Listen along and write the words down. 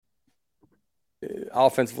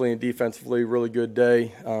offensively and defensively, really good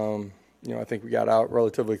day. I think we got out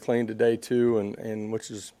relatively clean today too, and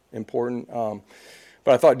which is important.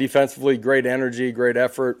 But I thought defensively, great energy, great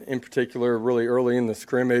effort. In particular, really early in the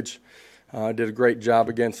scrimmage, did a great job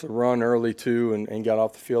against the run early too, and got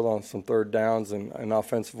off the field on some third downs. And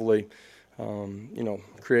offensively,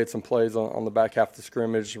 created some plays on the back half of the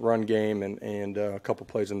scrimmage, run game, and a couple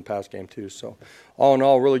plays in the pass game too. So all in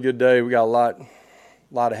all, really good day. We got a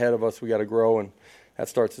lot ahead of us. We got to grow, and that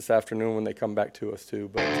starts this afternoon when they come back to us too.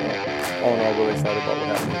 But all in all, really excited about what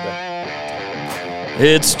happened today.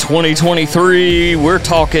 It's 2023. We're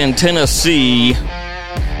talking Tennessee.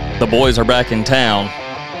 The boys are back in town.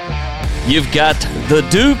 You've got the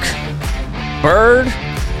Duke Bird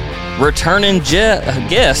returning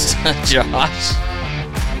guest, Josh.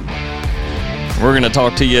 We're going to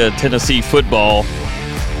talk to you Tennessee football.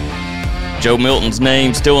 Joe Milton's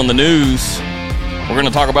name still in the news. We're going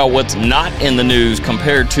to talk about what's not in the news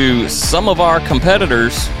compared to some of our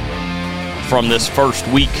competitors from this first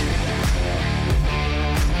week.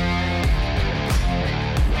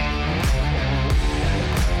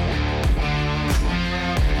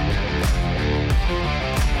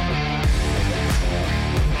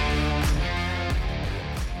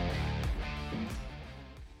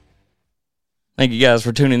 Thank you guys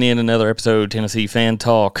for tuning in another episode of Tennessee Fan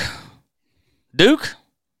Talk. Duke,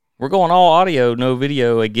 we're going all audio, no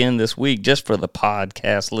video again this week, just for the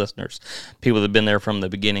podcast listeners. People that have been there from the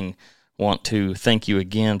beginning want to thank you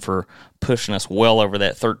again for pushing us well over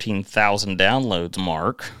that 13,000 downloads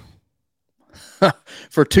mark.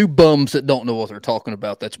 For two bums that don't know what they're talking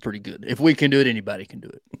about, that's pretty good. If we can do it, anybody can do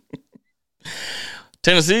it.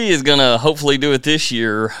 Tennessee is going to hopefully do it this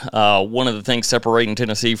year. One of the things separating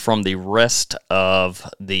Tennessee from the rest of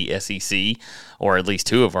the SEC, or at least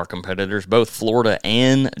two of our competitors, both Florida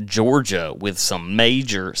and Georgia, with some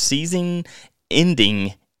major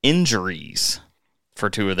season-ending injuries for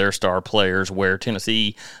two of their star players, where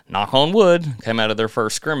Tennessee, knock on wood, came out of their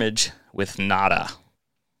first scrimmage with nada.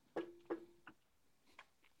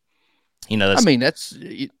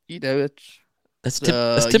 That's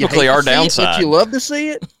typically our downside. You love to see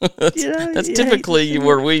it. That's typically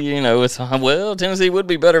where we, it's, Tennessee would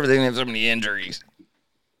be better if they didn't have so many injuries.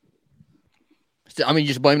 You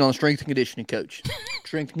just blame it on the strength and conditioning coach.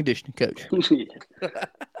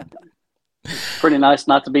 Pretty nice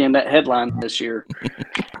not to be in that headline this year.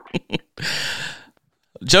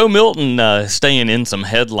 Joe Milton staying in some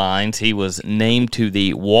headlines. He was named to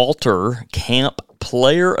the Walter Camp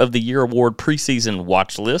Player of the Year Award preseason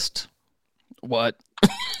watch list. What?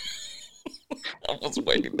 I was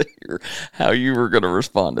waiting to hear how you were going to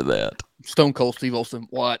respond to that. Stone Cold Steve Austin.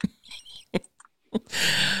 What?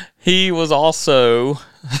 He was also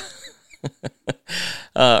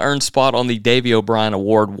earned spot on the Davey O'Brien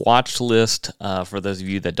Award watch list. For those of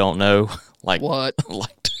you that don't know, what?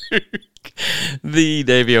 The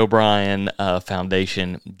Davey O'Brien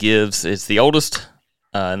Foundation it's the oldest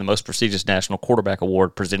and the most prestigious national quarterback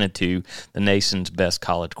award presented to the nation's best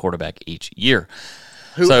college quarterback each year.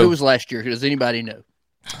 Who was last year? Does anybody know?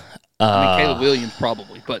 Caleb Williams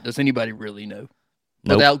probably, but does anybody really know?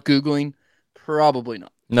 Nope. Without Googling, probably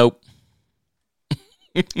not. Nope.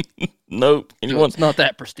 Nope. Anyone? It's not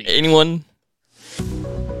that prestigious. Anyone?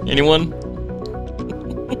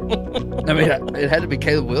 It had to be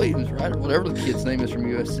Caleb Williams, right? Or whatever the kid's name is from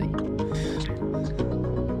USC.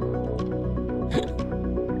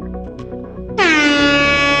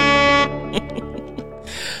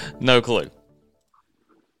 No clue.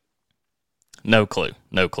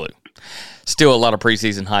 Still a lot of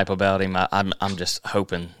preseason hype about him. I'm just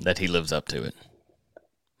hoping that he lives up to it.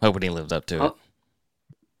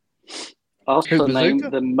 Also named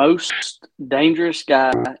the most dangerous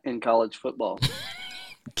guy in college football.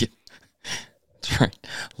 That's right.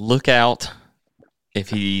 Look out if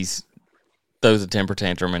he throws a temper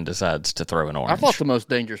tantrum and decides to throw an orange. I thought the most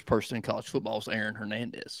dangerous person in college football was Aaron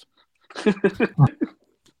Hernandez.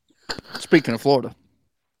 Speaking of Florida.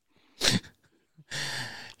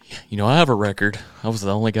 I have a record. I was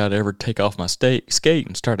the only guy to ever take off my skate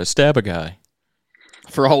and start to stab a guy.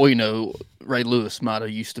 For all we know, Ray Lewis might have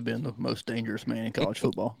used to been the most dangerous man in college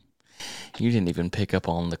football. You didn't even pick up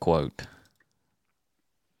on the quote.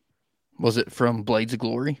 Was it from Blades of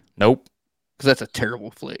Glory? Nope. Because that's a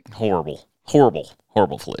terrible flick. Horrible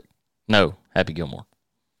flick. No, Happy Gilmore.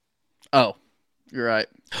 Oh, you're right.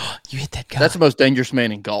 You hit that guy. That's the most dangerous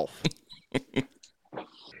man in golf.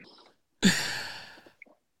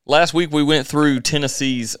 Last week we went through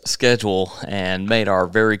Tennessee's schedule and made our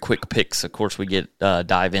very quick picks. Of course, we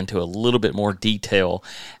dive into a little bit more detail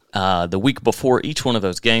the week before each one of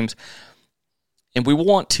those games. And we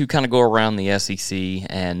want to kind of go around the SEC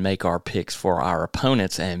and make our picks for our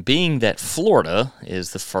opponents. And being that Florida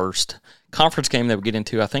is the first conference game that we get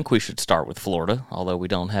into, I think we should start with Florida, although we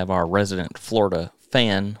don't have our resident Florida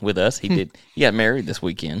fan with us. He got married this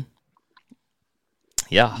weekend.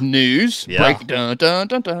 Yeah. News. Yeah. Break. Dun, dun,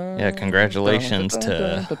 dun, dun, Yeah, congratulations dun, dun,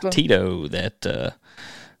 dun, to dun, dun. Tito. That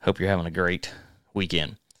hope you're having a great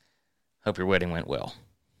weekend. Hope your wedding went well.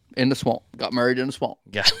 In the swamp. Got married in the swamp.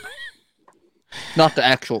 Yeah. Not the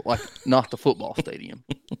actual, not the football stadium.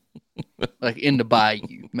 Like in the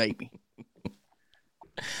bayou, maybe.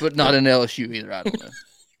 But not in LSU either. I don't know.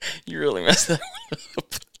 You really messed that one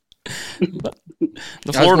up. The I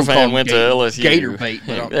was Florida gonna call fan him went to Gator- LSU. Gator bait,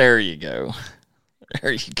 but There you go.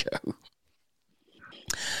 There you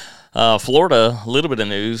go. Florida, a little bit of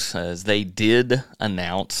news as they did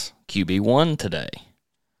announce QB1 today.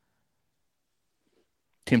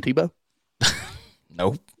 Tim Tebow.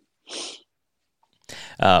 Nope.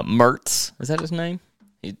 Mertz, is that his name?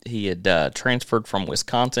 He had transferred from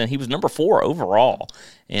Wisconsin. He was number 4 overall.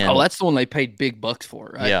 And That's the one they paid big bucks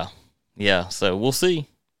for, right? yeah, yeah. So we'll see.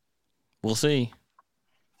 We'll see.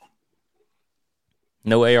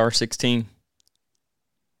 No AR-16.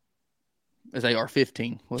 As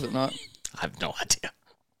AR-15, was it not? I have no idea.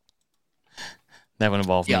 That would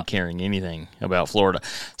involve Yeah. me caring anything about Florida.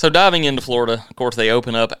 So diving into Florida, of course, they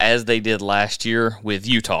open up as they did last year with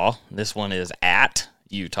Utah. This one is at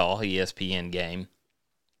Utah, ESPN game.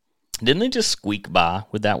 Didn't they just squeak by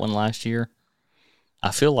with that one last year?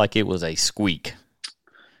 I feel like it was a squeak.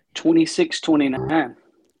 26-29.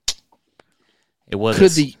 It was.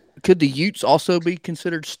 Could the Utes also be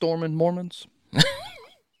considered Stormin' Mormons?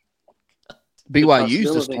 BYU's the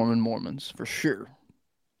possibility. Stormin' Mormons for sure.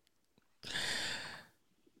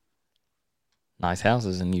 Nice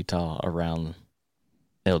houses in Utah around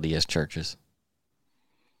LDS churches.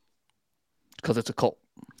 Because it's a cult.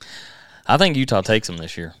 I think Utah takes them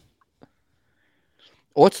this year.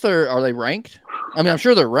 Are they ranked? I mean, I'm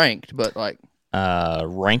sure they're ranked, but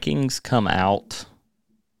Rankings come out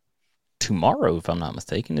tomorrow, if I'm not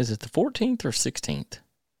mistaken. Is it the 14th or 16th?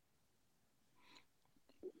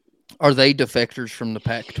 are they defectors from the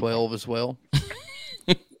Pac-12 as well?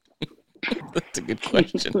 That's a good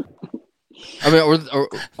question. I mean,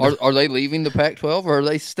 are they leaving the Pac-12 or are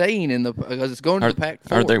they staying in the? Because it's going to the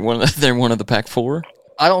Pac-4. Are they they're one of the Pac-4?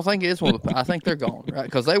 I don't think it is one of the. I think they're gone, right?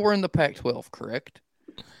 Because they were in the Pac-12, correct?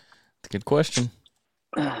 That's a good question.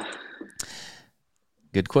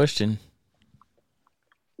 Good question.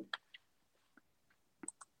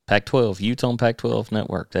 Pac-12, Utah and Pac-12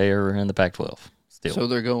 network. They are in the Pac-12 still. So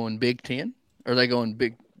they're going Big 10? Are they going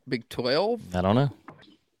Big 12? I don't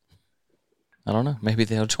know. Maybe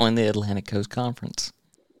they'll join the Atlantic Coast Conference.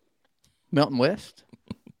 Mountain West?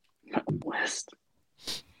 West.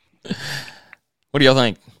 What do y'all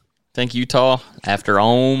think? Think Utah, after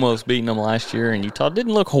almost beating them last year, and Utah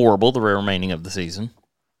didn't look horrible the remaining of the season?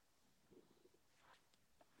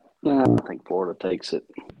 I think Florida takes it.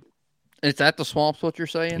 It's at the Swamps, what you're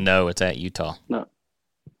saying? No, it's at Utah. No.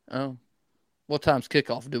 Oh. What time's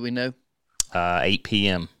kickoff? Do we know? 8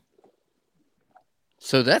 p.m.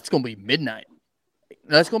 So that's going to be midnight.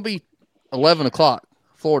 That's going to be 11 o'clock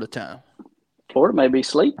Florida time. Florida may be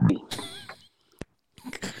sleepy.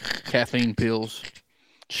 Caffeine pills,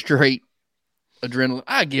 straight adrenaline.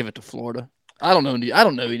 I give it to Florida. I don't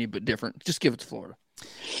know any but different. Just give it to Florida.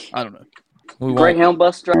 I don't know. We won't- Greyhound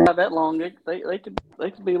bus drive that long. They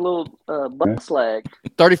could be a little bus lag.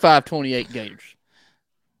 35-28 Gators.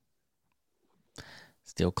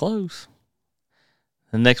 Still close.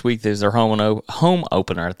 The next week there's their home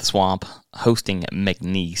opener at the Swamp, hosting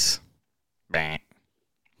McNeese. Bah.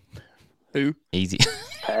 Who? Easy,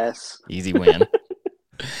 Pass. easy win.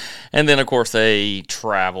 And then of course they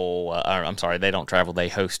travel. They don't travel. They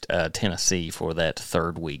host Tennessee for that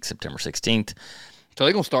third week, September 16th. So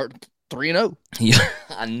they're going to start 3-0. Yeah,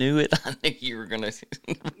 I knew it. I knew you were going to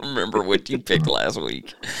remember what you picked last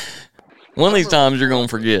week. One of these times you're going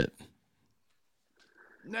to forget.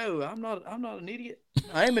 No, I'm not an idiot.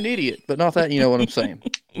 I am an idiot, but not that. You know what I'm saying.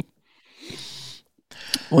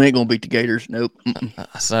 We ain't going to beat the Gators. Nope.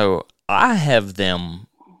 Mm-mm. So I have them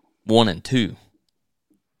 1-2.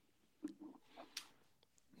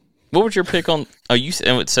 What was your pick on? Oh, you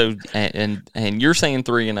so and you're saying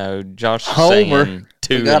 3-0. Josh is Homer. saying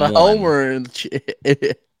We 2-1. got a homer. In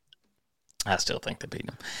the I still think they beat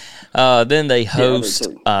them. Then they host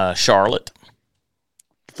Charlotte.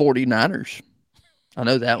 49ers. I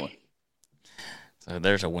know that one. So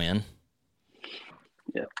there's a win.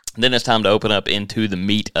 Yeah. Then it's time to open up into the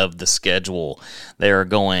meat of the schedule. They are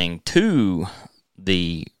going to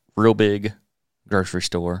the real big grocery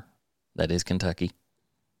store That is Kentucky.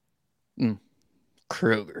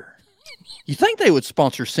 Kroger. You think they would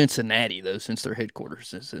sponsor Cincinnati, though, since their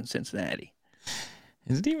headquarters is in Cincinnati?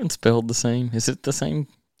 Is it even spelled the same? Is it the same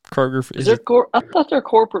Kroger? I thought their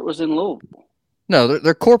corporate was in Louisville. No,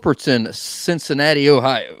 their corporate's in Cincinnati,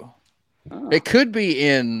 Ohio. Oh. It could be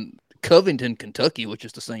in Covington, Kentucky, which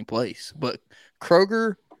is the same place. But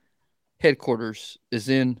Kroger headquarters is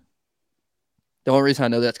in. The only reason I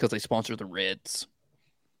know that's because they sponsor the Reds.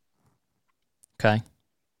 Okay.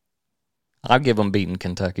 I'll give them beating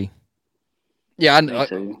Kentucky. Yeah, I Me know.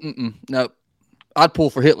 too. No, I'd pull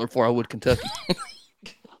for Hitler before I would Kentucky.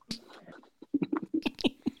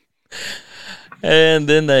 And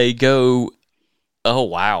then they go, oh,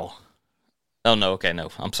 wow. Oh, no, okay, no.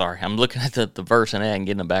 I'm sorry. I'm looking at the verse and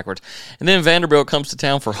getting it backwards. And then Vanderbilt comes to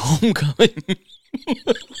town for homecoming.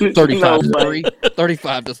 35-3.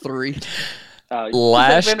 35-3.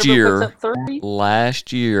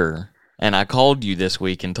 Last year, and I called you this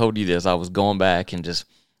week and told you this. I was going back and just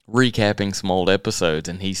recapping some old episodes,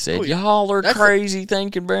 and he said, y'all are crazy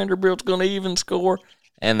thinking Vanderbilt's going to even score.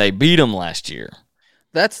 And they beat them last year.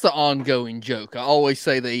 That's the ongoing joke. I always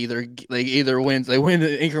say they either win in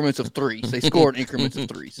increments of threes. They score in increments of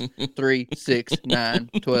threes. 3, 6, 9,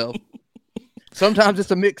 12. Sometimes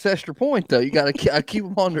it's a mixed extra point, though. You got to keep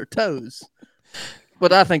them on their toes.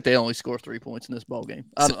 But I think they only score 3 points in this ball game.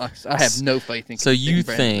 I have no faith in. So you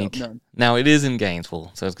think now it is in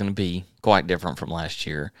Gainesville, so it's going to be quite different from last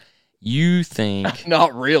year. You think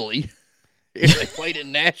not really? If they played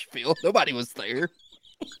in Nashville, nobody was there.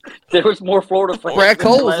 There was more Florida fans. Brad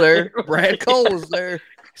Cole was there. Brad Cole was there.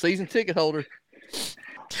 Season ticket holder.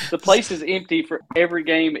 The place is empty for every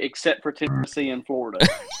game except for Tennessee and Florida.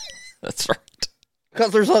 That's right.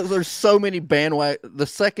 Because there's so many bandwagon.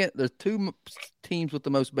 There's 2 teams with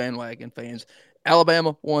the most bandwagon fans.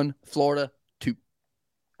 Alabama 1, Florida 2.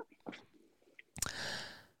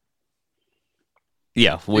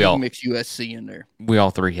 Yeah, we all mix USC in there. We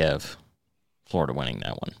all 3 have Florida winning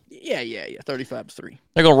that one. Yeah. 35-3.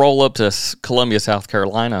 They're gonna roll up to Columbia, South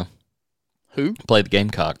Carolina. Who? Play the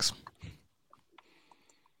Gamecocks.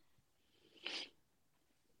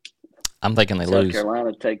 I'm thinking they lose. South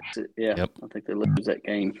Carolina takes it. Yeah, yep. I think they lose that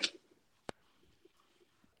game.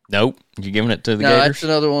 Nope. You're giving it to the No, Gators? That's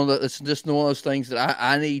another one. It's just one of those things that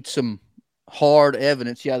I need some hard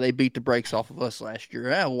evidence. Yeah, they beat the brakes off of us last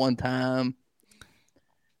year. One time.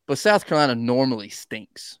 But South Carolina normally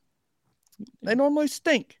stinks. They normally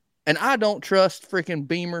stink. And I don't trust freaking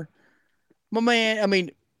Beamer. My man, I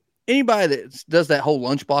mean, anybody that does that whole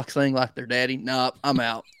lunchbox thing like their daddy, nah, I'm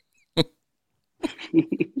out.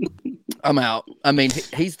 I'm out. I mean,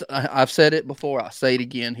 I've said it before. I'll say it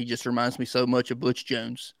again. He just reminds me so much of Butch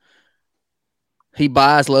Jones. He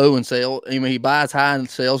buys low and sells. I mean, he buys high and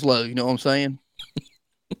sells low. You know what I'm saying?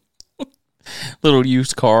 Little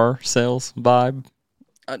used car sales vibe.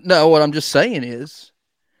 No, what I'm just saying is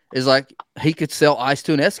like he could sell ice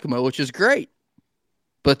to an Eskimo, which is great,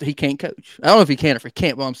 but he can't coach. I don't know if he can or if he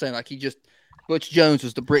can't, but I'm saying like Butch Jones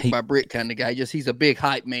was the brick by brick kind of guy. He's a big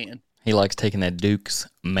hype man. He likes taking that Duke's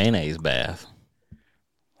mayonnaise bath.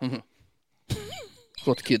 That's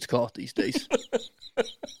what the kids call it these days.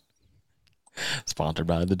 Sponsored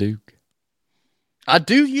by the Duke. I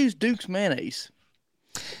do use Duke's mayonnaise.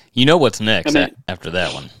 You know what's next after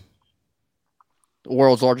that one? The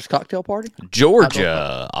world's largest cocktail party?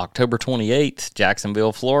 Georgia, October 28th,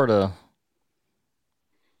 Jacksonville, Florida.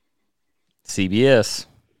 CBS.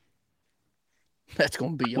 That's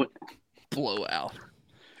going to be a blowout.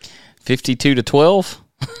 52-12?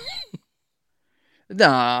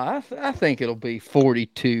 Nah, I think it'll be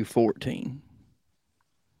 42-14.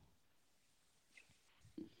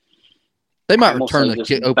 They might return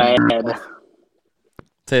the opening.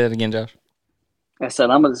 Say that again, Josh. I said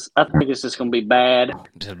I think it's just going to be bad.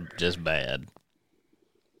 Just bad.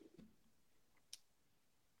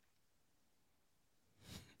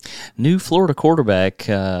 New Florida quarterback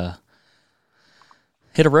hit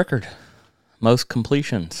a record. Most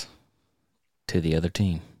completions to the other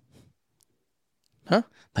team. Huh?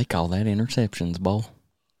 They call that interceptions, Bo.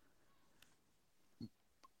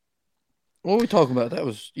 What are we talking about? That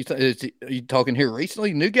was are you talking here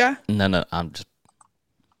recently? New guy? No. I'm just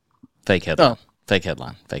fake headline. Oh. Fake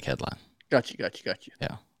headline. Got you.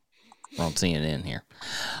 Yeah. We're on CNN here.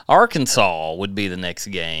 Arkansas would be the next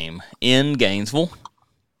game in Gainesville.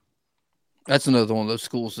 That's another one of those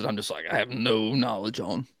schools that I'm just like, I have no knowledge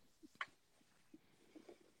on.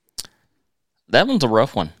 That one's a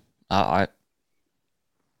rough one. I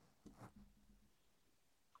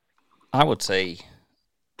would say.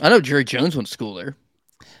 I know Jerry Jones went to school there.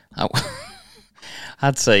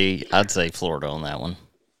 I'd say Florida on that one.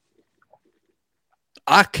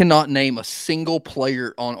 I cannot name a single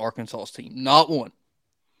player on Arkansas's team. Not one.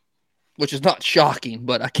 Which is not shocking,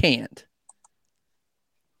 but I can't.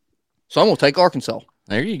 So I'm going to take Arkansas.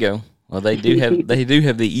 There you go. Well, they do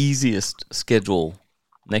have the easiest schedule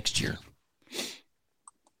next year.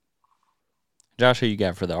 Josh, who you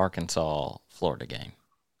got for the Arkansas-Florida game?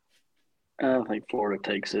 I think Florida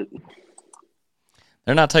takes it.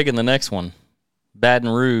 They're not taking the next one. Baton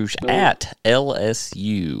Rouge No. at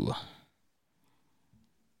LSU.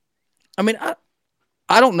 I mean,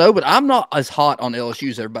 I don't know, but I'm not as hot on LSU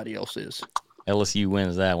as everybody else is. LSU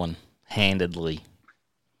wins that one handedly.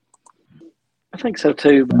 I think so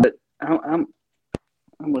too, but I'm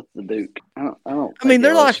with the Duke. I don't. I mean, think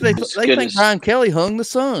they're like LSU is they good think as- Brian Kelly hung the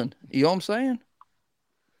sun. You know what I'm saying?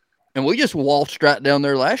 And we just waltzed right down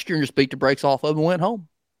there last year and just beat the brakes off of them and went home.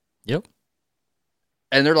 Yep.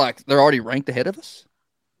 And they're already ranked ahead of us.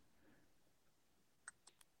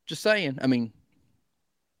 Just saying. I mean,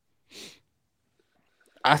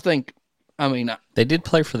 They did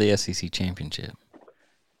play for the SEC championship.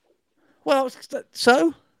 well,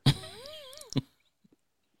 so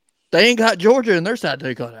they ain't got Georgia in their side.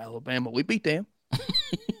 They got Alabama. We beat them.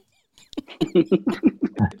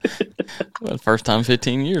 Well, first time in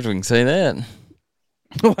 15 years we can say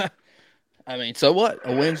that. I mean, so what?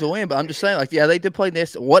 A win's a win. But I'm just saying, like, yeah, they did play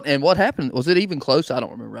this. What happened? Was it even close? I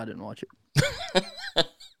don't remember. I didn't watch it.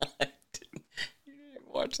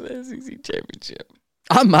 Watch the SEC championship.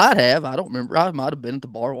 I might have. I don't remember. I might have been at the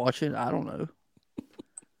bar watching. I don't know.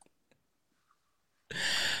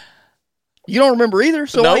 You don't remember either,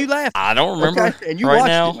 so why Nope, you laughing? I don't remember. Okay, and you right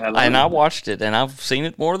watched now, it. and I watched it, and I've seen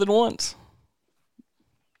it more than once.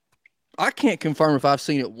 I can't confirm if I've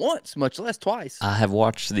seen it once, much less twice. I have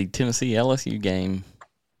watched the Tennessee LSU game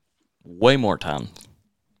way more times.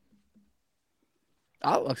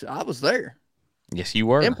 I was there Yes, you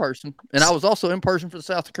were. in person, and I was also in person for the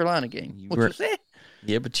South Carolina game. You Which were- was it?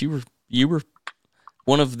 Yeah, but you were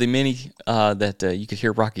one of the many that you could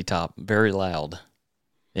hear Rocky Top very loud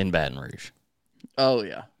in Baton Rouge. Oh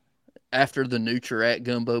yeah. After the Nutri-Rat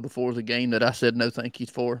gumbo before the game that I said no thank yous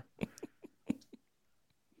for.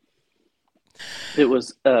 It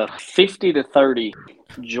was 50-30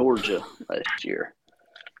 Georgia last year.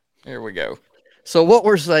 Here we go. So what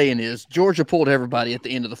we're saying is Georgia pulled everybody at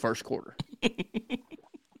the end of the first quarter.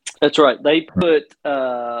 That's right. They put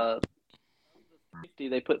 50.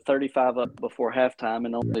 They put 35 up before halftime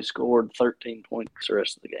and only scored 13 points the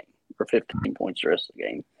rest of the game, or 15 points the rest of the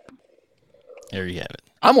game. There you have it.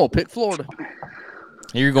 I'm gonna pick Florida.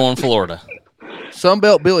 You're going Florida.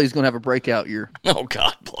 Sunbelt Billy's gonna have a breakout year. Oh,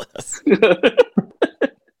 God bless.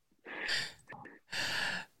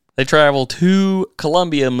 They travel to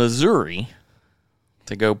Columbia, Missouri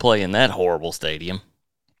to go play in that horrible stadium.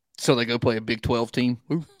 So they go play a Big 12 team.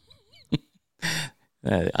 Ooh.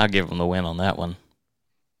 I'll give them the win on that one.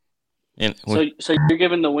 And So you're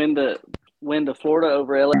giving the win to Florida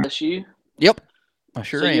over LSU? Yep. I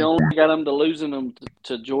sure so am. you only got them to losing them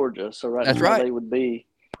to Georgia. So That's now right. they would be.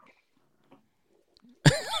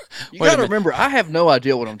 You Wait a got to minute. remember, I have no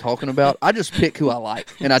idea what I'm talking about. I just pick who I like,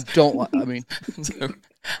 and I don't like. I mean, so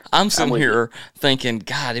I'm sitting with here thinking,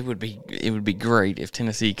 God, it would be great if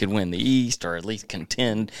Tennessee could win the East or at least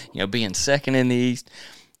contend, being second in the East.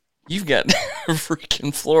 You've got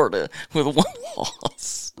freaking Florida with one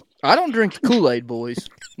loss. I don't drink the Kool-Aid, boys.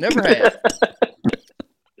 Never have.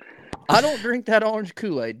 I don't drink that orange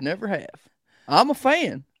Kool-Aid. Never have. I'm a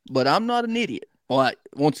fan, but I'm not an idiot. Well,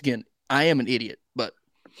 once again, I am an idiot, but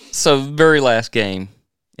So very last game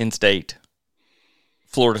in state,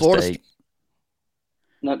 Florida Florida State.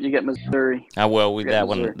 Nope, you got Missouri. That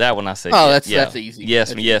Missouri. one I said. Oh, yeah, that's easy. Yes,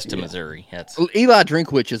 That's yes easy, to yeah. Missouri. That's Eli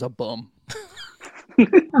Drinkwitz is a bum.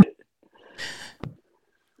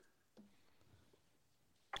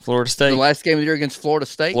 Florida The State. last game of the year against Florida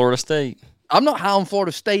State. Florida State. I'm not high on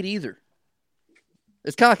Florida State either.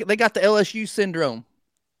 It's kind of like they got the LSU syndrome.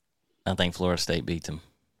 I think Florida State beats them.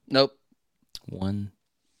 Nope. 1,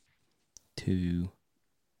 2,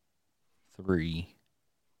 3.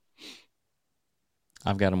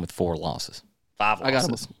 I've got them with 4 losses. 5 I got 'em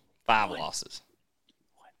losses. 5 losses.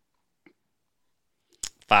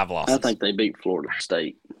 5 losses. I think they beat Florida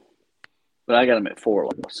State, but I got them at 4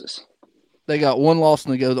 losses. They got one loss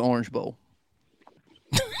and they go to the Orange Bowl.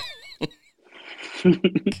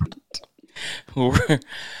 We're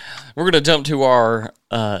going to jump to our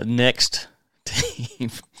next team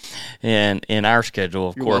and in our schedule,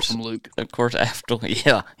 of You're course. welcome, Luke. Of course, after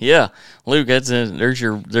Luke, there's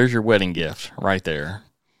your wedding gift right there.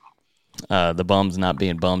 the bums not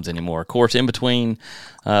being bums anymore. Of course, in between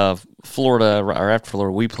Florida, or after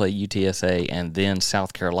Florida, we play UTSA, and then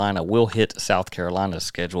South Carolina. We'll hit South Carolina's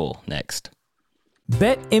schedule next.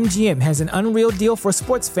 BetMGM has an unreal deal for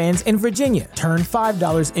sports fans in Virginia. Turn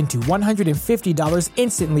 $5 into $150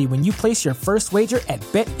 instantly when you place your first wager at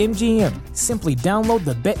BetMGM. Simply download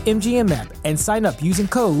the BetMGM app and sign up using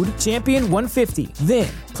code Champion150. Then,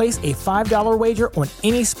 place a $5 wager on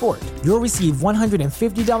any sport. You'll receive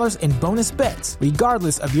 $150 in bonus bets,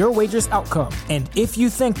 regardless of your wager's outcome. And if you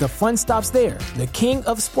think the fun stops there, the King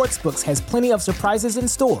of Sportsbooks has plenty of surprises in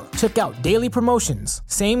store. Check out daily promotions,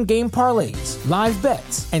 same-game parlays, live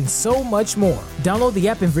bets, and so much more. Download the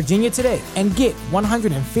app in Virginia today and get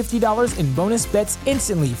 $150 in bonus bets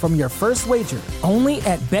instantly from your first wager. Only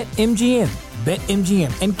at BetMGM.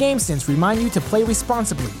 BetMGM and GameSense remind you to play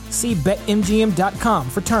responsibly. See BetMGM.com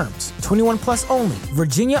for terms. 21 plus only.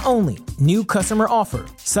 Virginia only. New customer offer.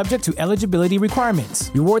 Subject to eligibility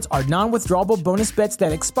requirements. Rewards are non-withdrawable bonus bets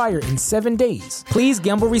that expire in 7 days. Please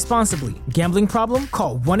gamble responsibly. Gambling problem?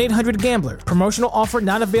 Call 1-800-GAMBLER. Promotional offer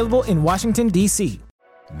not available in Washington, D.C.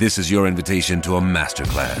 This is your invitation to a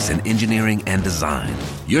masterclass in engineering and design.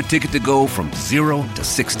 Your ticket to go from 0 to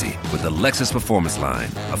 60 with the Lexus Performance Line.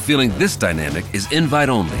 A feeling this dynamic is invite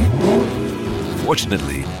only.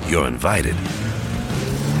 Fortunately, you're invited.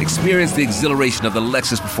 Experience the exhilaration of the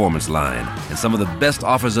Lexus Performance Line and some of the best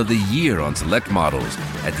offers of the year on select models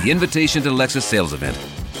at the Invitation to Lexus sales event,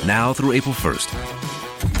 now through April 1st.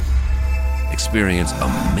 Experience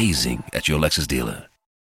amazing at your Lexus dealer.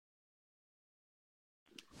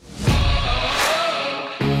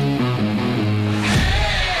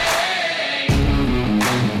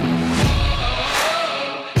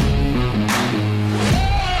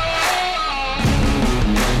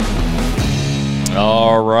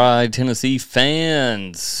 All right, Tennessee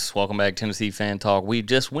fans, welcome back to Tennessee Fan Talk. We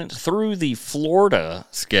just went through the Florida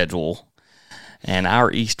schedule, and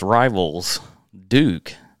our East rivals,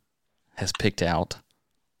 Duke, has picked out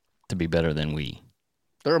to be better than we.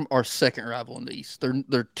 They're our second rival in the East.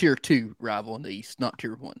 They're tier 2 rival in the East, not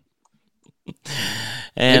tier 1.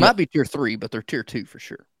 And they might be tier 3, but they're tier 2 for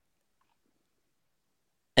sure.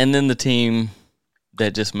 And then the team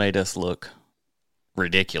that just made us look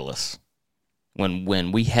ridiculous.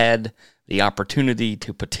 When we had the opportunity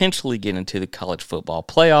to potentially get into the college football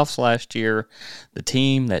playoffs last year, the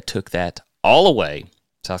team that took that all away,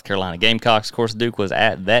 South Carolina Gamecocks. Of course, Duke was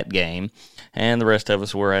at that game, and the rest of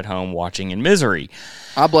us were at home watching in misery.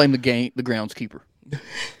 I blame the groundskeeper.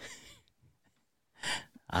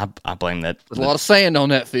 I blame that. There's a lot of sand on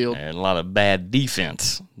that field. And a lot of bad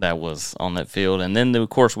defense that was on that field. And then, of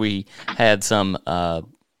course, we had some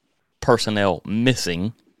personnel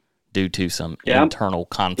missing due to some internal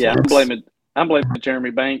conflicts. Yeah, I'm blaming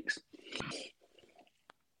Jeremy Banks.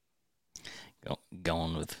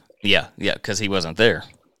 Going with because he wasn't there.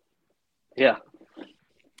 Yeah,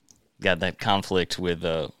 got that conflict with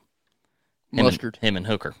Mustard. Him and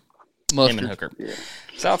Hooker. Mustard. Him and Hooker. Yeah.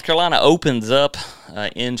 South Carolina opens up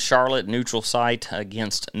in Charlotte, neutral site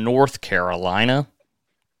against North Carolina.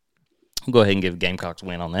 I'll go ahead and give Gamecocks a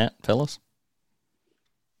win on that, fellas.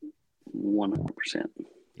 100%.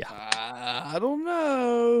 I don't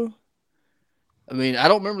know. I mean, I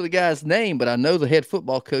don't remember the guy's name, but I know the head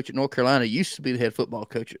football coach at North Carolina used to be the head football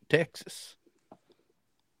coach at Texas.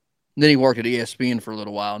 And then he worked at ESPN for a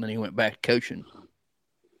little while, and then he went back coaching.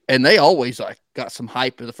 And they always got some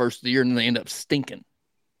hype for the first of the year, and then they end up stinking.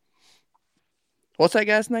 What's that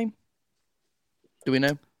guy's name? Do we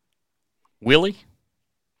know? Willie?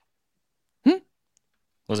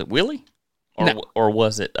 Was it Willie? Or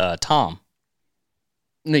was it Tom?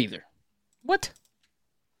 Neither. What?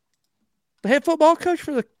 The head football coach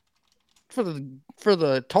for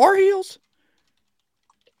the Tar Heels?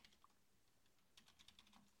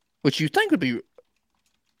 Which you think would be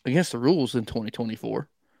against the rules in 2024.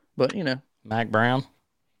 But, Mac Brown?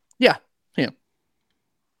 Yeah, him.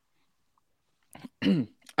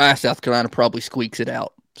 South Carolina probably squeaks it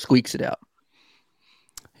out.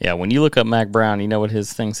 Yeah, when you look up Mac Brown, you know what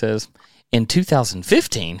his thing says? In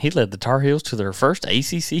 2015, he led the Tar Heels to their first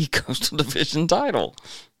ACC Coastal Division title.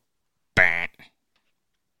 Bang.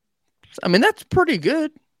 I mean, that's pretty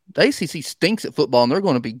good. The ACC stinks at football, and they're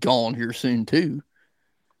going to be gone here soon, too.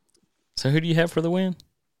 So who do you have for the win?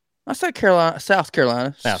 I said South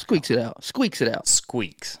Carolina. Squeaks it out. Squeaks.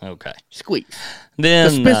 Okay. Squeaks. Then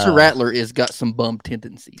Spencer Rattler has got some bum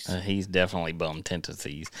tendencies. He's definitely bum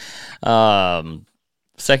tendencies. Second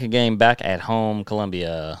game back at home,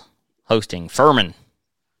 Columbia hosting Furman.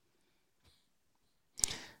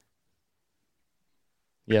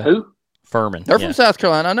 Yeah. Who? Furman. They're from South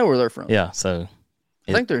Carolina. I know where they're from. Yeah, so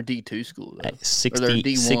I think they're a D2 school, though. 60,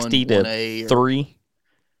 D1, 60 1A to or- 3.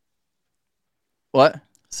 What?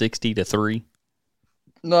 60 to 3.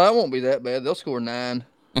 No, it won't be that bad. They'll score 9.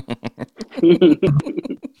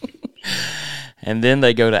 And then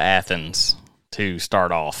they go to Athens to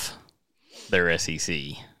start off their SEC.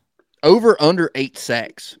 Over under 8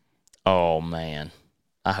 sacks. Oh, man.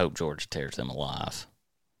 I hope Georgia tears them alive.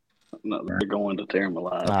 No, they're going to tear them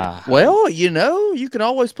alive. Well, you can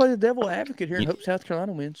always play the devil advocate here and hope South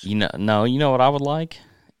Carolina wins. You know what I would like?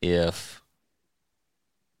 If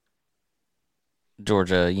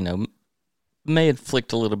Georgia, may have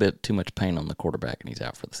inflict a little bit too much pain on the quarterback and he's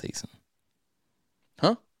out for the season.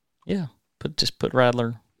 Huh? Yeah. Just put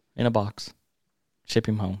Radler in a box. Ship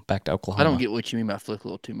him home, back to Oklahoma. I don't get what you mean by inflict a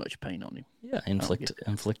little too much pain on him. Yeah, inflict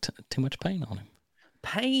too much pain on him.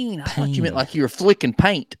 Pain? I thought you meant like you were flicking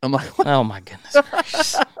paint. I'm like, what? Oh, my goodness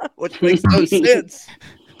gracious. Which makes no sense.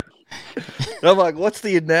 I'm like, what's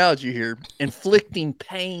the analogy here? Inflicting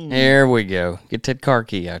pain. There we go. Get that car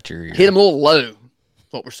key out your ear. Hit him a little low. That's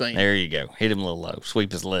what we're saying. There you go. Hit him a little low.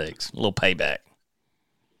 Sweep his legs. A little payback.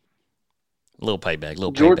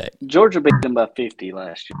 Georgia beat them by 50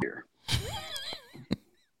 last year.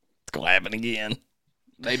 It's going to happen again.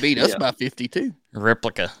 They beat us by 52.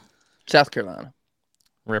 Replica. South Carolina.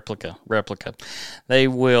 Replica. They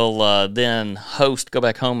will then go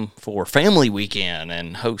back home for family weekend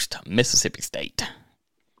and host Mississippi State.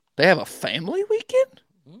 They have a family weekend?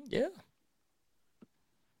 Yeah.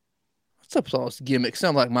 What's up with all this gimmick?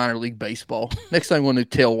 Sound like minor league baseball. Next thing we'll do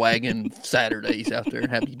tail wagging Saturdays out there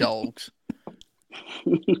and have you dogs.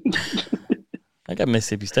 I got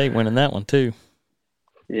Mississippi State winning that one too.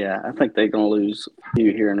 Yeah, I think they're going to lose a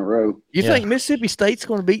few here in a row. You think Mississippi State's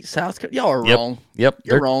going to beat South Carolina? Y'all are wrong. Yep.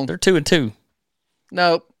 You're wrong. They're 2-2.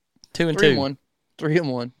 Nope. 2-2. 3-1.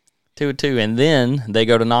 3-1. 2-2. And then they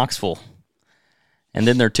go to Knoxville. And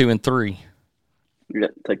then they're 2-3. You got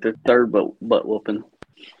to take their third butt whooping.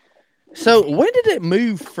 So when did it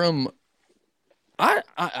move from? I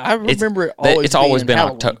remember it's always been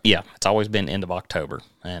Halloween. October. Yeah, it's always been end of October,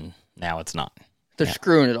 and now it's not. They're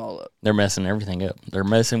screwing it all up. They're messing everything up. They're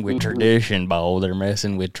messing with tradition, Bo. They're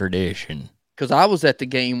messing with tradition. Because I was at the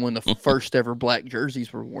game when the first ever black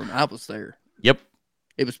jerseys were worn. I was there. Yep.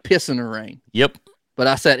 It was pissing the rain. Yep. But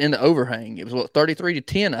I sat in the overhang. It was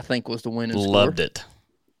 33-10. I think was the winning score. Loved it.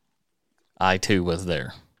 I too was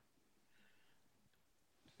there.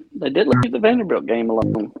 They did leave the Vanderbilt game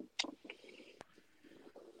alone.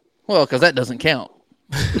 Well, because that doesn't count.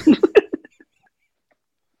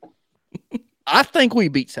 I think we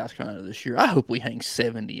beat South Carolina this year. I hope we hang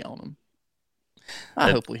 70 on them.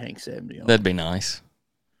 Hope we hang 70 on them. That'd be nice.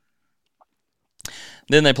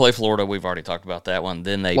 Then they play Florida. We've already talked about that one.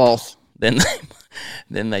 Then they Loss. Then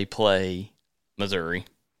they play Missouri.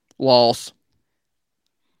 Loss.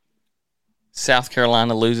 South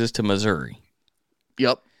Carolina loses to Missouri.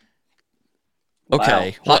 Yep.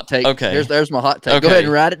 Okay. Wow. Hot take. Okay. There's my hot take. Okay. Go ahead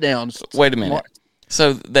and write it down. Wait a minute.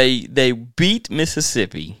 So they beat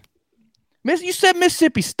Mississippi. You said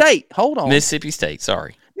Mississippi State. Hold on. Mississippi State,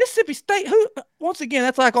 sorry. Mississippi State, who, once again,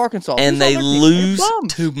 that's like Arkansas. And Who's they on their team? lose They're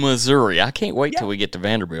bums. to Missouri. I can't wait till we get to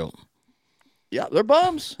Vanderbilt. Yeah, they're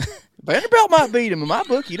bums. Vanderbilt might beat them in my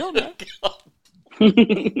book. You don't know.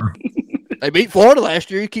 They beat Florida last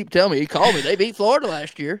year. You keep telling me. You called me. They beat Florida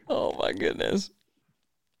last year. Oh, my goodness.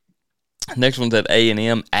 Next one's at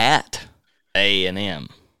A&M. At A&M.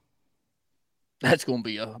 That's going to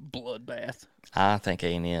be a bloodbath. I think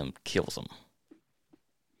A&M kills them.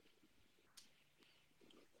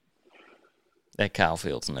 That Kyle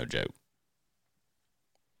Fields no joke.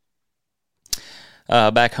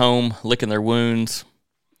 Back home, licking their wounds.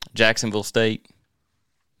 Jacksonville State.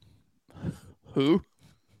 Who?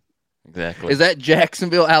 Exactly. Is that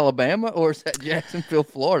Jacksonville, Alabama, or is that Jacksonville,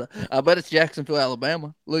 Florida? I bet it's Jacksonville,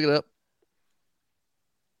 Alabama. Look it up.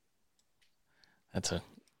 That's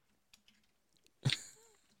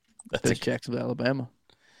It's Jacksonville, Alabama.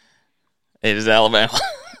 It is Alabama.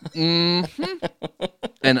 Mm-hmm.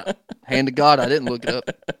 And hand to God, I didn't look it up.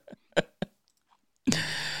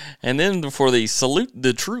 And then for the Salute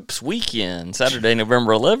the Troops weekend, Saturday,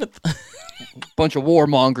 November 11th. Bunch of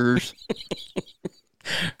warmongers.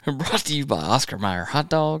 Brought to you by Oscar Mayer Hot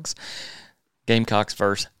Dogs. Gamecocks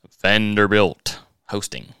versus Vanderbilt.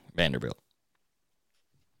 Hosting Vanderbilt.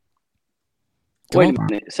 Wait a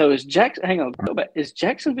minute. So hang on, go back. Is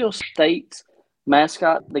Jacksonville State's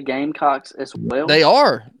mascot the Gamecocks as well? They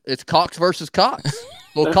are. It's Cox versus Cox.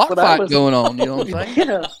 Little That's cockfight going on. You know what I'm saying?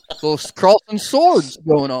 Yeah. Little crossing swords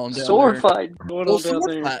going on. Down Sword there. fight going Little on down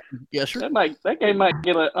sword there. fight. Yes, sir. That game might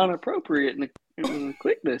get inappropriate in the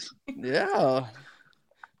quickness. Yeah.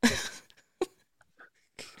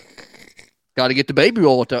 Got to get the baby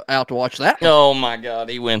oil out to watch that one. Oh my God,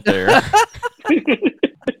 he went there.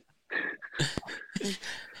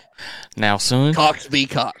 Now, son. Cox v.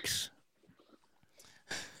 Cox.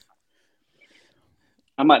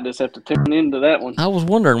 I might just have to tune into that one. I was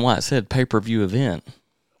wondering why it said pay-per-view event.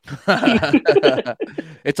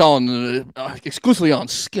 It's on exclusively on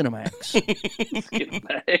Skinamax. Getting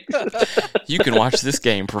back. You can watch this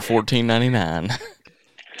game for $14.99.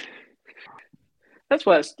 That's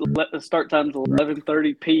why the start time's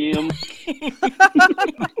 11:30 p.m.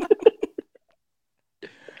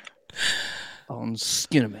 On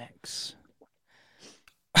Skinamax.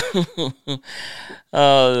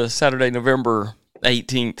 Saturday, November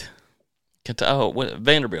 18th.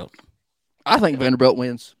 Vanderbilt. I think Vanderbilt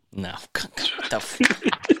wins. No.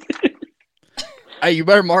 Hey, you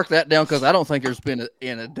better mark that down because I don't think there's been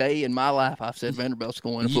in a day in my life I've said Vanderbilt's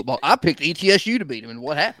going to win football. I picked ETSU to beat them, and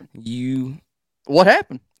what happened? What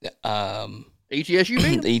happened? ETSU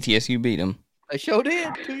beat them. ETSU beat them. They sure did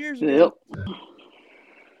 2 years ago. Yep.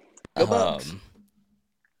 Go Bucks.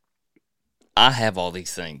 I have all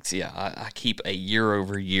these things. Yeah, I keep a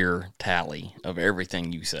year-over-year tally of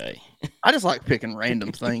everything you say. I just like picking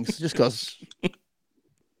random things just because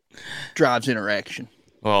drives interaction.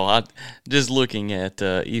 Well, just looking at,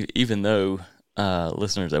 even though,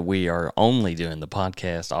 listeners, that we are only doing the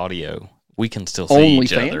podcast audio, we can still see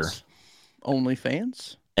each other.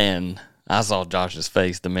 OnlyFans? And I saw Josh's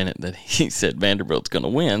face the minute that he said Vanderbilt's going to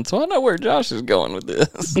win, so I know where Josh is going with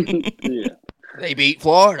this. Yeah. They beat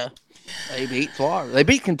Florida. They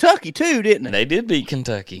beat Kentucky, too, didn't they? They did beat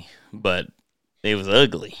Kentucky, but it was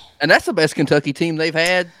ugly. And that's the best Kentucky team they've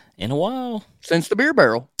had In a while. since the beer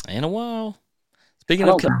barrel. In a while. I Speaking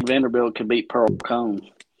don't of... think Vanderbilt could beat Pearl Cone.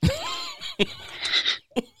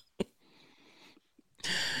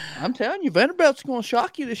 I'm telling you, Vanderbilt's going to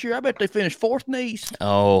shock you this year. I bet they finish fourth in the East.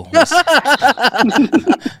 Oh.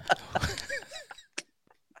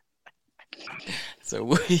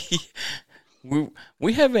 So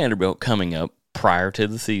we have Vanderbilt coming up prior to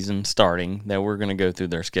the season starting that we're going to go through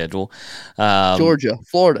their schedule. Georgia,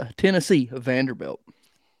 Florida, Tennessee, Vanderbilt.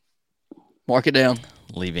 Mark it down.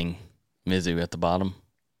 Leaving Mizzou at the bottom.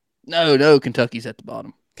 No, Kentucky's at the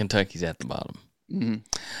bottom. Kentucky's at the bottom. Mm-hmm.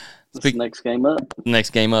 That's the next game up.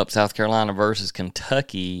 Next game up, South Carolina versus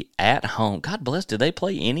Kentucky at home. God bless, did they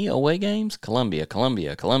play any away games? Columbia. I like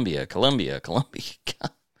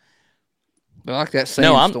that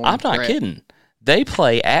No, sandstorm. I'm not crap. kidding. They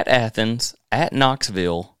play at Athens, at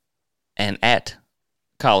Knoxville, and at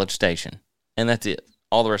College Station. And that's it.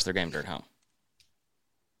 All the rest of their games are at home.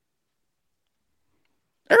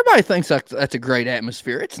 Everybody thinks that's a great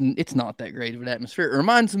atmosphere. It's not that great of an atmosphere. It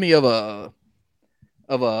reminds me of a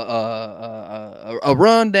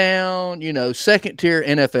rundown, second tier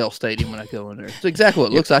NFL stadium when I go in there. It's exactly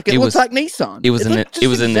what it looks like. It looks like Nissan. It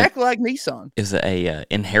was exactly like Nissan. Is it a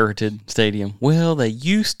inherited stadium? Well, they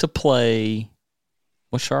used to play.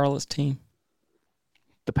 What's Charlotte's team?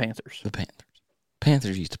 The Panthers. The Panthers.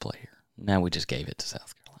 Panthers used to play here. Now we just gave it to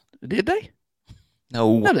South Carolina. Did they?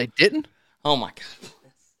 No. No, they didn't. Oh my God.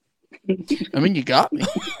 I mean, you got me.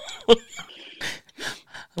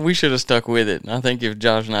 We should have stuck with it. I think if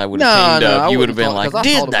Josh and I would have teamed up, you would have been like,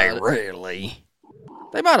 did they really?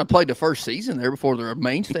 They might have played the first season there before their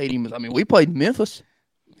main stadium. I mean, we played in Memphis.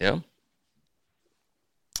 Yep.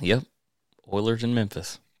 Oilers in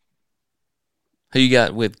Memphis. Who you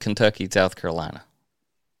got with Kentucky, South Carolina?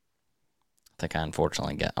 I think I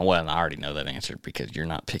unfortunately got... Well, I already know that answer because you're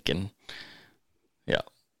not picking... Yeah.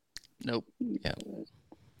 Nope. Yeah.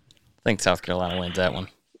 I think South Carolina wins that one.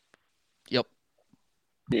 Yep.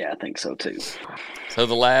 Yeah, I think so too. So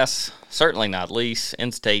the last, certainly not least,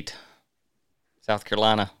 in-state, South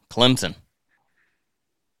Carolina, Clemson.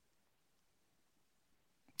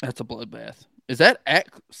 That's a bloodbath. Is that at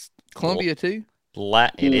Columbia too?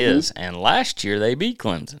 It is, and last year they beat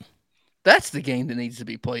Clemson. That's the game that needs to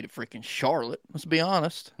be played at freaking Charlotte. Let's be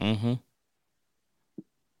honest. Mm-hmm.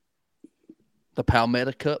 The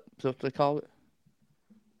Palmetto Cup, is that what they call it?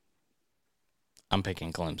 I'm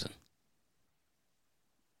picking Clemson.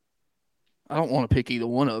 I don't want to pick either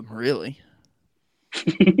one of them, really.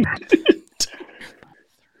 Yeah,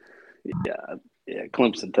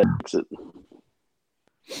 Clemson takes it.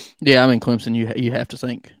 Yeah, I mean Clemson. You have to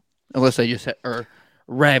think, unless they just are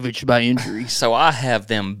ravaged by injuries. So I have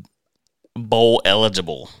them bowl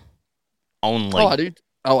eligible. Only. Oh, I do.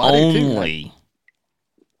 Oh, I do too. Only.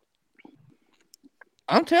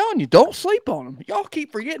 I'm telling you, don't sleep on them. Y'all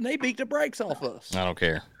keep forgetting they beat the brakes off us. I don't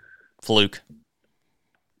care. Fluke.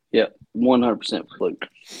 Yep, 100% fluke.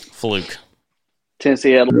 Fluke.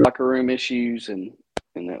 Tennessee had locker room issues, and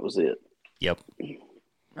that was it. Yep.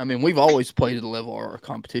 I mean, we've always played at the level of our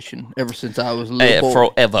competition ever since I was a little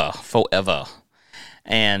boy. Forever.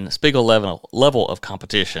 And speaking of level of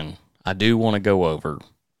competition, I do want to go over,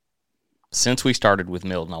 since we started with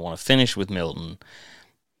Milton, I want to finish with Milton.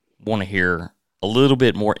 Want to hear a little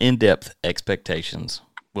bit more in-depth expectations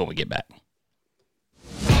when we get back.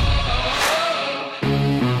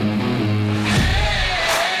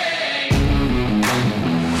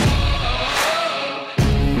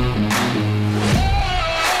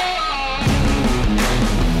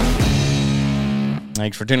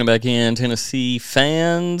 Thanks for tuning back in, Tennessee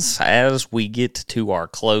fans. As we get to our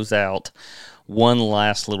closeout, one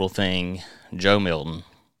last little thing. Joe Milton,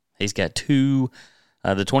 he's got the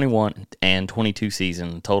 21 and 22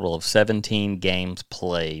 season, total of 17 games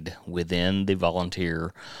played within the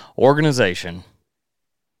Volunteer organization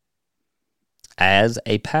as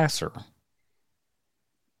a passer.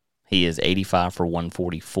 He is 85 for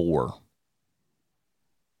 144. I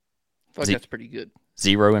feel like that's pretty good.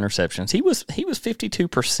 0 interceptions. He was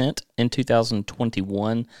 52% in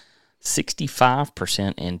 2021,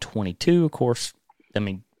 65% in 22. Of course, I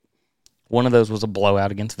mean, one of those was a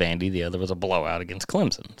blowout against Vandy. The other was a blowout against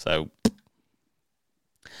Clemson. So,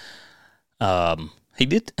 he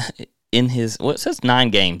did in his, well, it says 9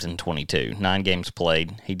 games in 22, 9 games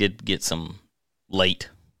played. He did get some late,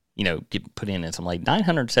 get put in some late.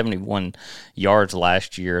 971 yards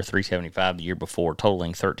last year, 375 the year before,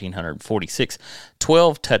 totaling 1,346,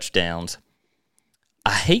 12 touchdowns.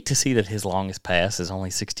 I hate to see that his longest pass is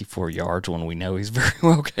only 64 yards when we know he's very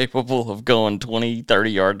well capable of going 20,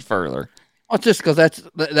 30 yards further. Well, just because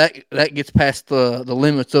that gets past the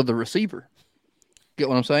limits of the receiver. Get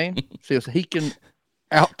what I'm saying? So he can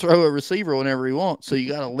out-throw a receiver whenever he wants, so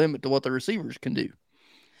you got a limit to what the receivers can do.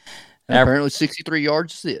 And apparently 63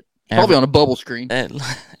 yards is it. Probably on a bubble screen.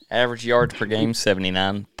 Average yards per game,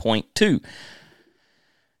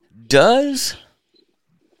 79.2.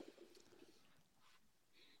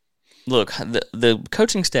 Look, the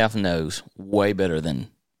coaching staff knows way better than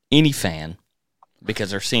any fan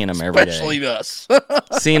because they're seeing him every day. Especially us.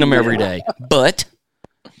 Seeing him every day. But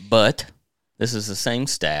this is the same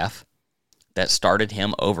staff that started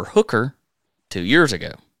him over Hooker 2 years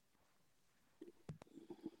ago.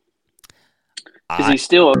 Because he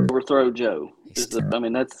still overthrow Joe.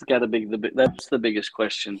 That's got to be that's the biggest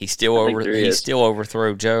question. He still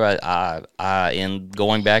overthrow Joe. I in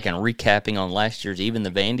going back and recapping on last year's, even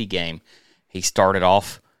the Vandy game, he started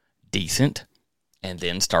off decent and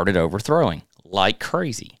then started overthrowing like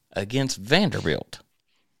crazy against Vanderbilt.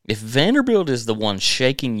 If Vanderbilt is the one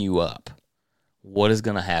shaking you up, what is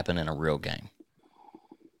going to happen in a real game?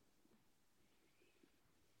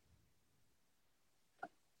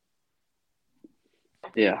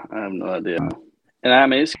 Yeah, I have no idea.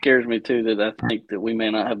 And it scares me too that I think that we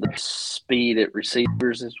may not have the speed at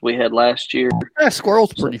receivers as we had last year.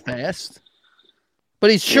 Squirrel's pretty fast,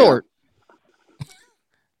 but he's short.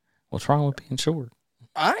 What's wrong with being short?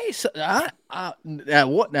 Now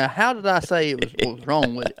how did I say what was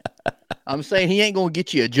wrong with it? I'm saying he ain't going to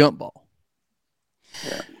get you a jump ball.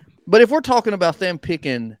 Yeah. But if we're talking about them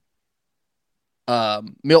picking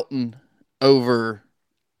Milton over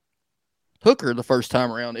Hooker the first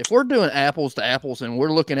time around, if we're doing apples to apples and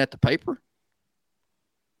we're looking at the paper,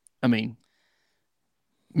 I mean,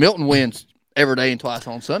 Milton wins every day and twice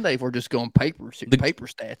on Sunday if we're just going paper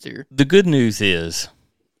stats here. The good news is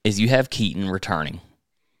you have Keaton returning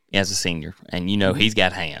as a senior, and he's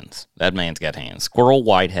got hands. That man's got hands. Squirrel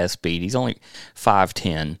White has speed. He's only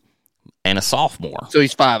 5'10", and a sophomore. So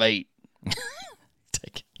he's 5'8".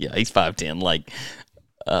 Yeah, he's 5'10", like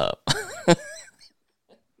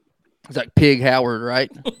It's like Pig Howard,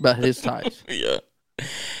 right? About his size. Yeah.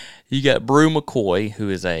 You got Brew McCoy, who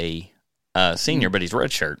is a senior, but he's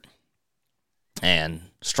redshirt and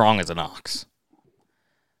strong as an ox.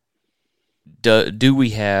 Do we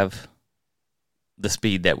have the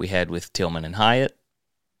speed that we had with Tillman and Hyatt?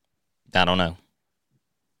 I don't know.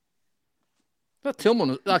 But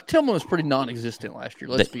Tillman was pretty non-existent last year.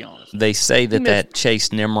 Let's be honest. They say that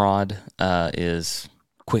Chase Nimrod is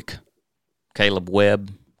quick. Caleb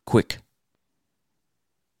Webb, quick.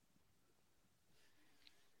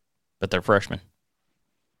 But they're freshmen.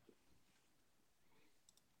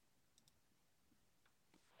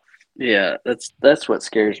 Yeah, that's what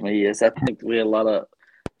scares me. Is I think we had a lot of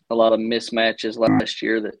mismatches last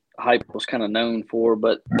year that Hype was kind of known for,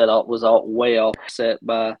 but that was all way offset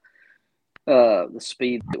by the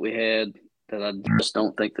speed that we had that I just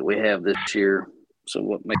don't think that we have this year. So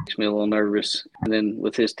what makes me a little nervous, and then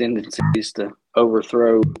with his tendencies to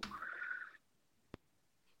overthrow,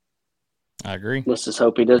 I agree. Let's just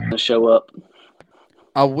hope he doesn't show up.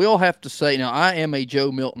 I will have to say now I am a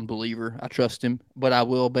Joe Milton believer. I trust him, but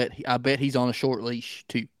I bet he's on a short leash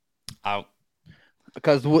too. Out.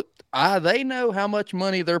 Because they know how much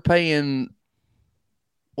money they're paying.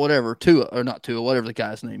 Whatever Tua or not Tua, whatever the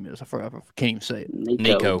guy's name is, I can't even say it.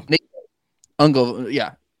 Nico.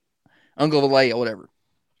 Ungovalaia, whatever.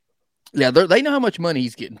 Yeah, they know how much money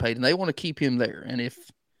he's getting paid, and they want to keep him there. And if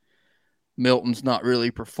Milton's not really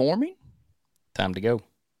performing, time to go.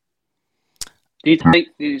 Do you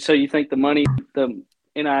think? So you think the money, the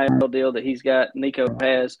NIL deal that he's got, Nico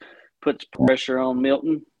has, puts pressure on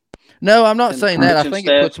Milton? No, I'm not saying that. I think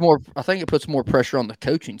staff? it puts more pressure on the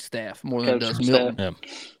coaching staff more than it does Milton.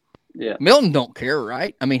 Yeah. Milton don't care,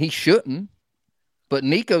 right? I mean, he shouldn't. But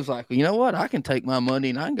Nico's like, you know what? I can take my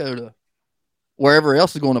money and I can go to wherever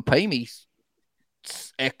else is going to pay me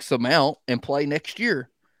X amount and play next year.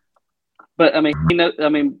 But I mean,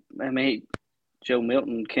 Joe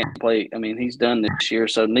Milton can't play. I mean, he's done this year,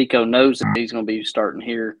 so Nico knows that he's going to be starting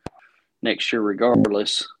here next year,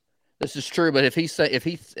 regardless. This is true, but I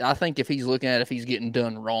think if he's looking at if he's getting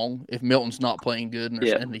done wrong, if Milton's not playing good and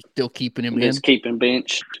he's still keeping him in, keeping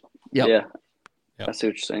benched. Yep. Yeah, I see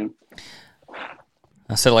what you're saying.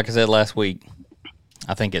 Like I said last week,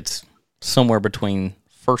 I think it's somewhere between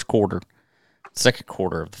first quarter, second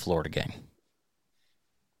quarter of the Florida game.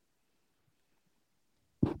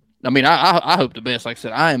 I mean, I hope the best. Like I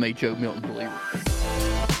said, I am a Joe Milton believer.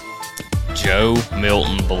 Joe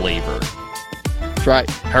Milton believer. That's right.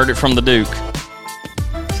 Heard it from the Duke.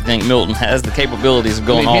 I think Milton has the capabilities of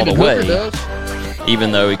going all the way,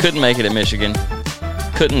 even though he couldn't make it at Michigan,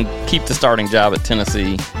 couldn't keep the starting job at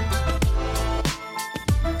Tennessee.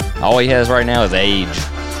 All he has right now is age.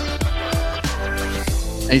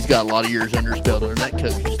 And he's got a lot of years under his belt under that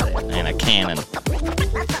coaching staff. And a cannon.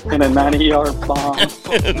 And a 90-yard bomb.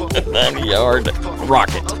 90-yard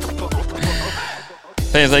rocket.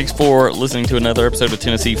 Fans, thanks for listening to another episode of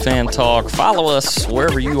Tennessee Fan Talk. Follow us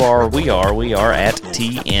wherever you are. We are at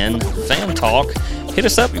TN Fan Talk. Hit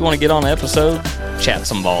us up if you want to get on an episode. Chat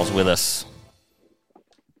some balls with us.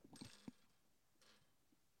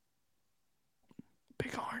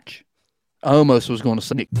 Big Orange. I almost was going to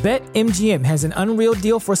say. BetMGM has an unreal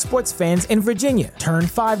deal for sports fans in Virginia. Turn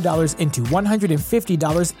 $5 into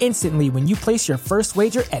 $150 instantly when you place your first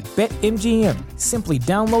wager at BetMGM. Simply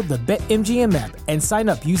download the BetMGM app and sign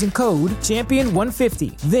up using code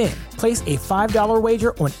Champion150. Then, place a $5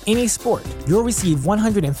 wager on any sport. You'll receive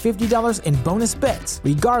 $150 in bonus bets,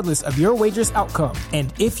 regardless of your wager's outcome.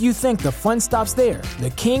 And if you think the fun stops there, the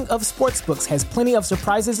king of sportsbooks has plenty of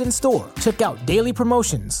surprises in store. Check out daily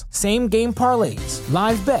promotions, same-game parlays,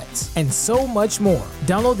 live bets, and so much more.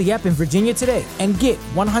 Download the app in Virginia today and get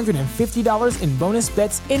 $150 in bonus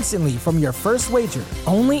bets instantly from your first wager.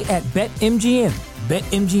 Only at BetMGM.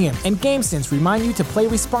 BetMGM and GameSense remind you to play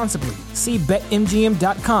responsibly. See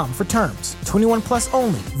BetMGM.com for terms. 21 plus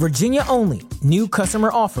only. Virginia only. New customer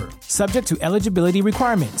offer. Subject to eligibility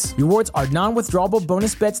requirements. Rewards are non-withdrawable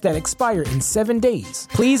bonus bets that expire in 7 days.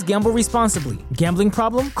 Please gamble responsibly. Gambling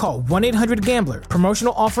problem? Call 1-800-GAMBLER.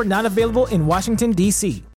 Promotional offer not available in Washington,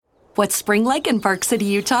 D.C. What's spring like in Park City,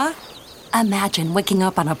 Utah? Imagine waking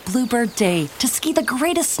up on a bluebird day to ski the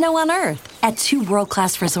greatest snow on Earth at 2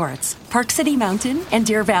 world-class resorts, Park City Mountain and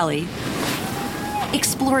Deer Valley.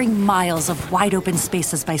 Exploring miles of wide-open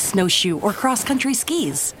spaces by snowshoe or cross-country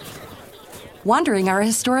skis. Wandering our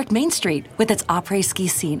historic Main Street with its après ski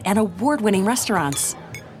scene and award-winning restaurants.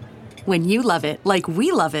 When you love it like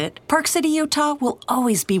we love it, Park City, Utah will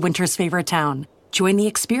always be winter's favorite town. Join the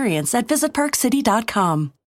experience at visitparkcity.com.